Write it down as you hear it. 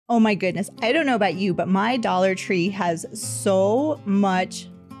Oh my goodness, I don't know about you, but my Dollar Tree has so much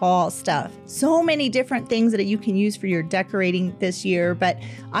fall stuff. So many different things that you can use for your decorating this year, but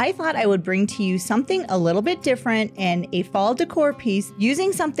I thought I would bring to you something a little bit different and a fall decor piece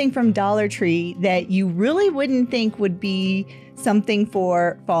using something from Dollar Tree that you really wouldn't think would be something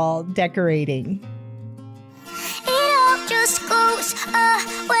for fall decorating. It all just goes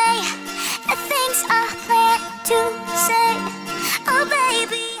away. The things I plan to say, oh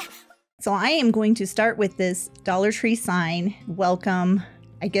baby. So I am going to start with this Dollar Tree sign, welcome.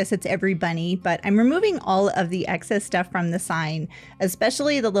 I guess it's every bunny, but I'm removing all of the excess stuff from the sign,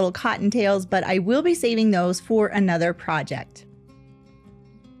 especially the little cottontails, but I will be saving those for another project.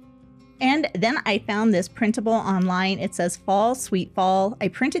 And then I found this printable online. It says Fall, Sweet Fall. I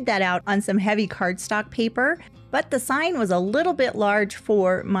printed that out on some heavy cardstock paper, but the sign was a little bit large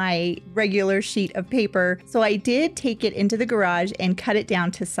for my regular sheet of paper, so I did take it into the garage and cut it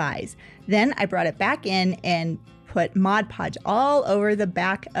down to size. Then I brought it back in and put Mod Podge all over the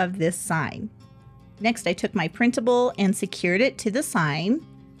back of this sign. Next, I took my printable and secured it to the sign.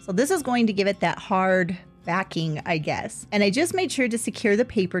 So this is going to give it that hard backing, I guess. And I just made sure to secure the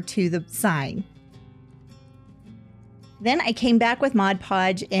paper to the sign. Then I came back with Mod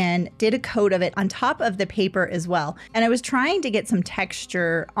Podge and did a coat of it on top of the paper as well. And I was trying to get some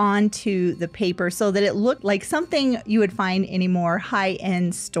texture onto the paper so that it looked like something you would find in a more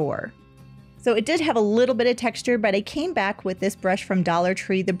high-end store. So it did have a little bit of texture, but I came back with this brush from Dollar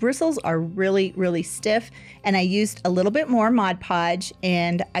Tree. The bristles are really, really stiff, and I used a little bit more Mod Podge,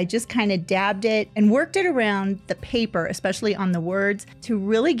 and I just kind of dabbed it and worked it around the paper, especially on the words, to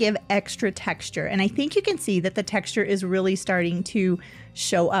really give extra texture. And I think you can see that the texture is really starting to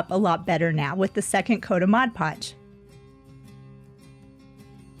show up a lot better now with the second coat of Mod Podge.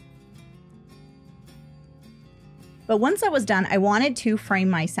 But once I was done, I wanted to frame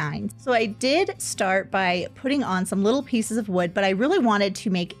my sign. So I did start by putting on some little pieces of wood, but I really wanted to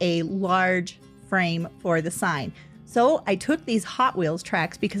make a large frame for the sign. So I took these Hot Wheels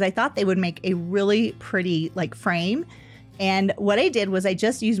tracks because I thought they would make a really pretty frame. And what I did was I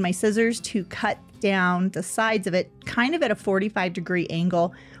just used my scissors to cut down the sides of it kind of at a 45-degree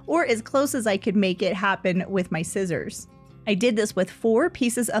angle, or as close as I could make it happen with my scissors. I did this with 4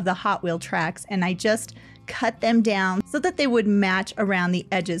 pieces of the Hot Wheel tracks, and I just cut them down so that they would match around the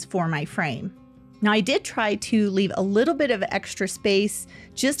edges for my frame. Now I did try to leave a little bit of extra space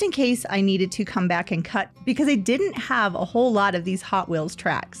just in case I needed to come back and cut, because I didn't have a whole lot of these Hot Wheels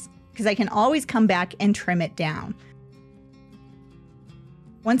tracks, because I can always come back and trim it down.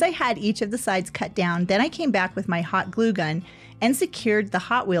 Once I had each of the sides cut down, then I came back with my hot glue gun and secured the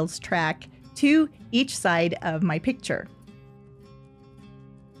Hot Wheels track to each side of my picture.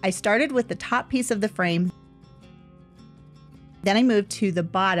 I started with the top piece of the frame, then I moved to the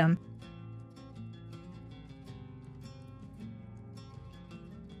bottom.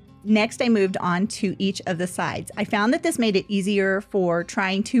 Next, I moved on to each of the sides. I found that this made it easier for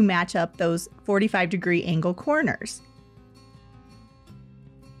trying to match up those 45-degree angle corners.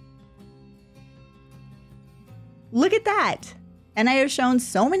 Look at that! And I have shown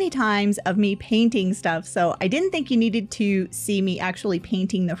so many times of me painting stuff, so I didn't think you needed to see me actually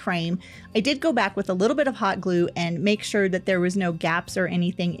painting the frame. I did go back with a little bit of hot glue and make sure that there was no gaps or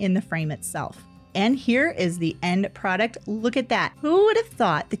anything in the frame itself. And here is the end product. Look at that. Who would have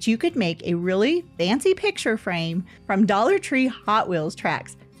thought that you could make a really fancy picture frame from Dollar Tree Hot Wheels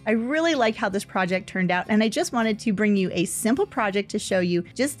tracks? I really like how this project turned out, and I just wanted to bring you a simple project to show you,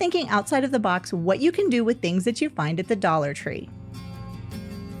 just thinking outside of the box, what you can do with things that you find at the Dollar Tree.